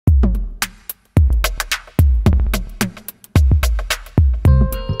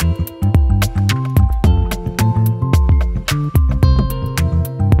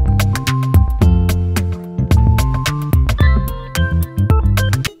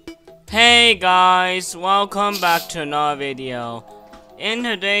Hey guys, welcome back to another video. In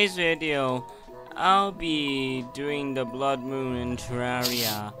today's video, I'll be doing the blood moon in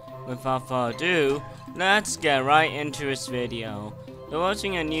Terraria. Without further ado, let's get right into this video. The first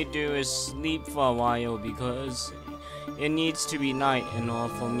thing I need to do is sleep for a while because it needs to be night in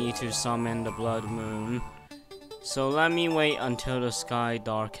order for me to summon the blood moon. So let me wait until the sky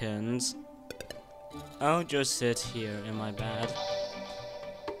darkens. I'll just sit here in my bed.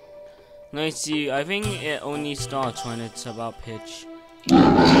 Let's see, I think it only starts when it's about pitch.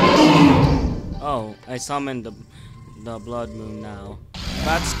 Oh, I summoned the blood moon now.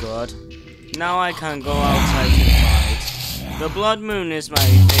 That's good. Now I can go outside to fight. The blood moon is my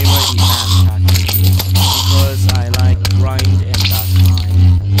favorite event actually, because I like grind in that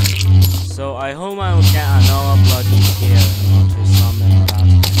time. So I hope I will get another blood moon here in order to summon that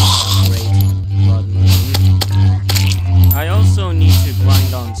great blood moon. I also need to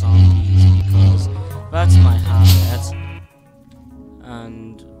grind on zombies because that's my habit.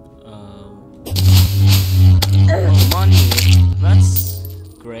 And oh, money, that's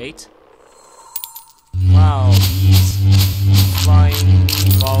great. Wow, these flying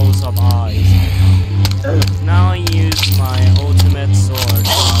balls of eyes. Now I use my ultimate sword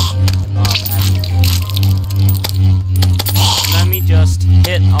of Let me just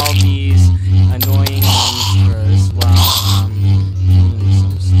hit all these annoying monsters while I'm doing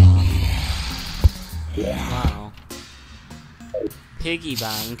some stuff. Wow. Piggy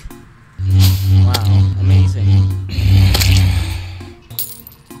bank. Wow, amazing.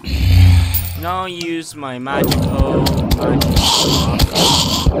 Now I'll use my magic stuff.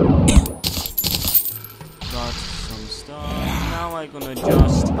 Got some stuff. Now I'm gonna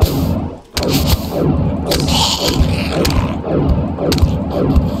just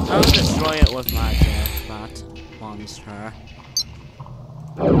I'll destroy it with magic, that monster.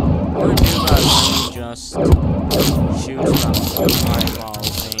 I'm gonna do that, let me just shoot that eyeball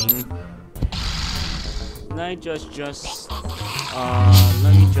thing. Let me just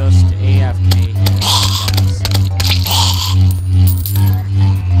AFK here, I guess.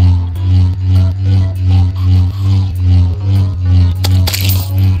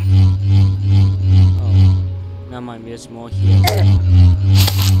 Oh, now my miss more heals.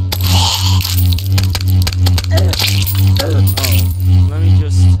 Oh, let me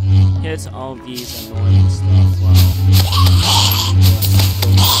just hit all these annoying stuff while just go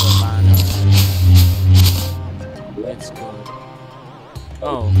to the banner. It's good.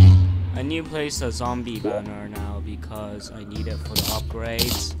 Oh, I need to place a zombie banner now because I need it for the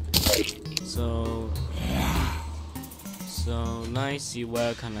upgrades. So let's see,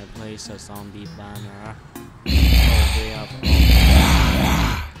 where can I place a zombie banner? Oh, way up.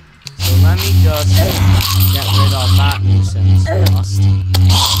 So let me just get rid of that nuisance first.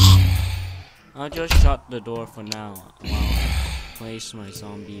 I'll just shut the door for now while I place my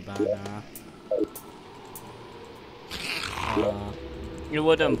zombie banner. It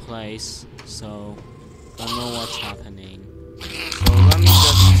wouldn't place, so I don't know what's happening. So let me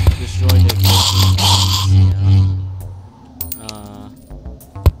just destroy the kitchen things here.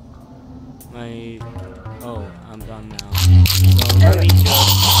 Oh, I'm done now. So let me just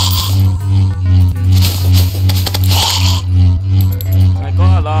I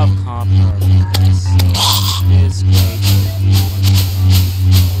got a lot of copper from this, so it is great to be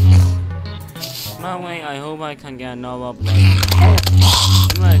that way, I hope I can get another blood moon.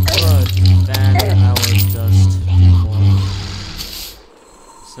 If I could, then I would just do more.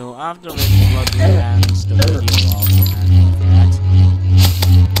 So after this blood moon ends, the video will also end with that.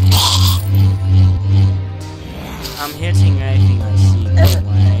 I'm hitting everything I see, by the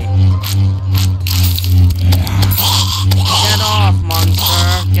way. Get off, monster!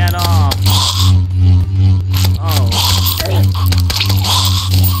 Get off! Oh.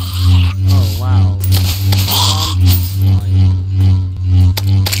 Oh, wow. Zombies flying.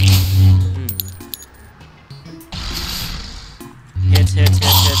 Hit.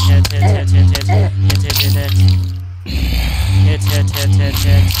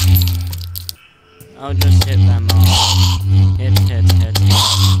 I'll just hit them all. Hit.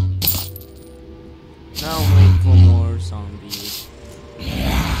 Now wait for more zombies.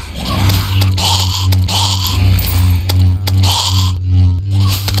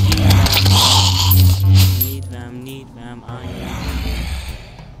 Need them, I need them.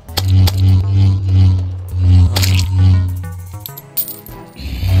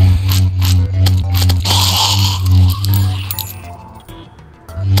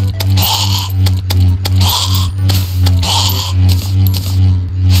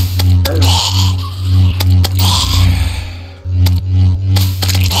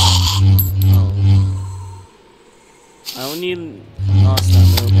 only lost a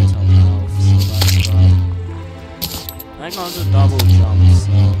little bit of health, so that's good. I got the double jump,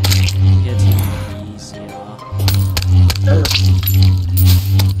 so hitting will be easier. Hit.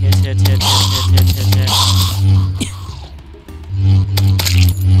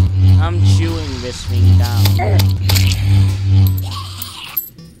 I'm chewing this thing down.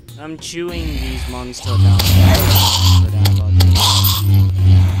 I'm chewing these monsters down.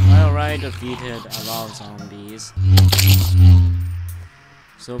 I already defeated a lot of zombies.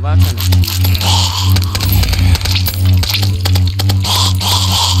 So that's an achievement.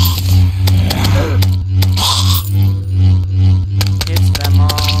 Hit them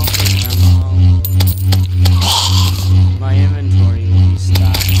all. My inventory will be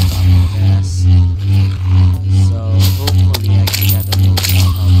stacked up, I guess. So hopefully I can get the most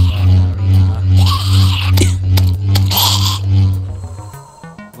out of that area.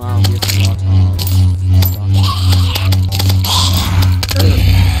 Wow, we have a lot of stuff.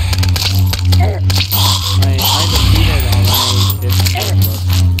 I defeated already 50 blood.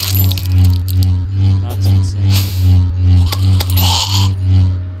 That's insane.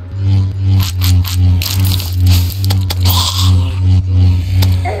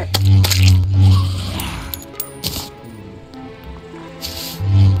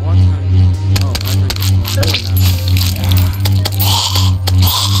 What time? Oh, I think it's one now.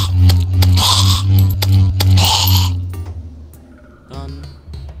 Done.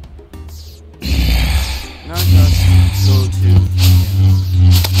 Now just go to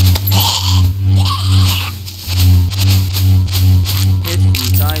hit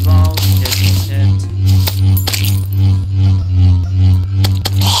these eyeballs, hit.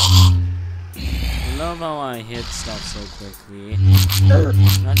 I love how I hit stuff so quickly.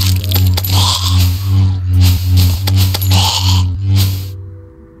 That's good.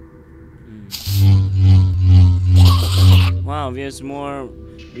 Wow, there's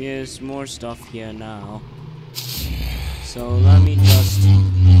more stuff here now. So let me just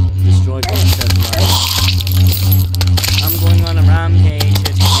destroy Princess Life. I'm going on a rampage,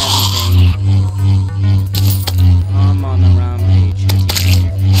 hitting everything. I'm on a rampage, hitting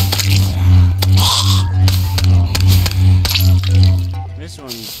everything. Oh. This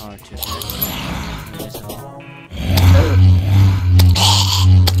one's hard to hit.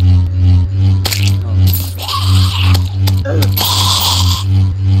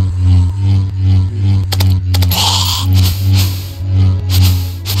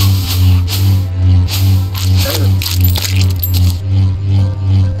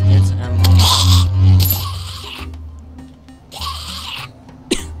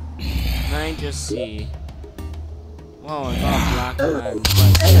 Just see. Whoa, I got a black man, but I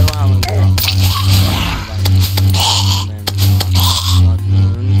still haven't got my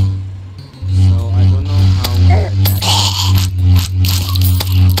bloodmoon. So I don't know how I get that.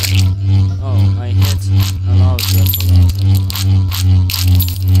 Oh, I hit a lot of triple.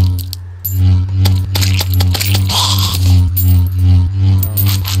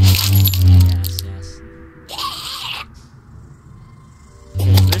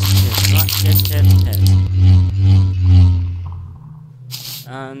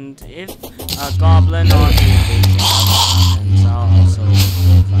 And if a goblin or the invasion happens, I'll also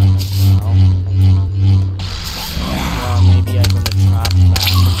record that as well. Well, maybe I'm gonna trap them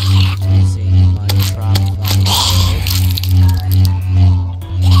using my trap build.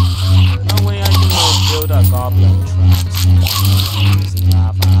 That way I can build a goblin trap using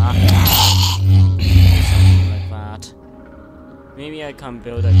lava. Something like that. Maybe I can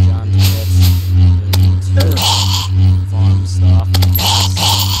build a giant pit to farm stuff.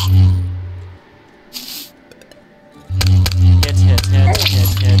 Hit.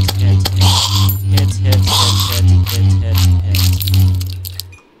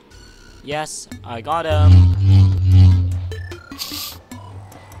 Yes, I got him.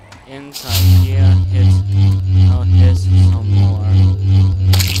 Inside here, hit. I'll hit some more.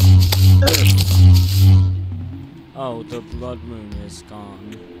 Oh, the bloodmoon is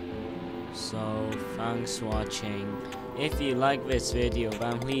gone. So, thanks for watching. If you like this video,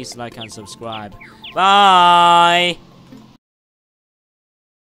 then please like and subscribe. Bye!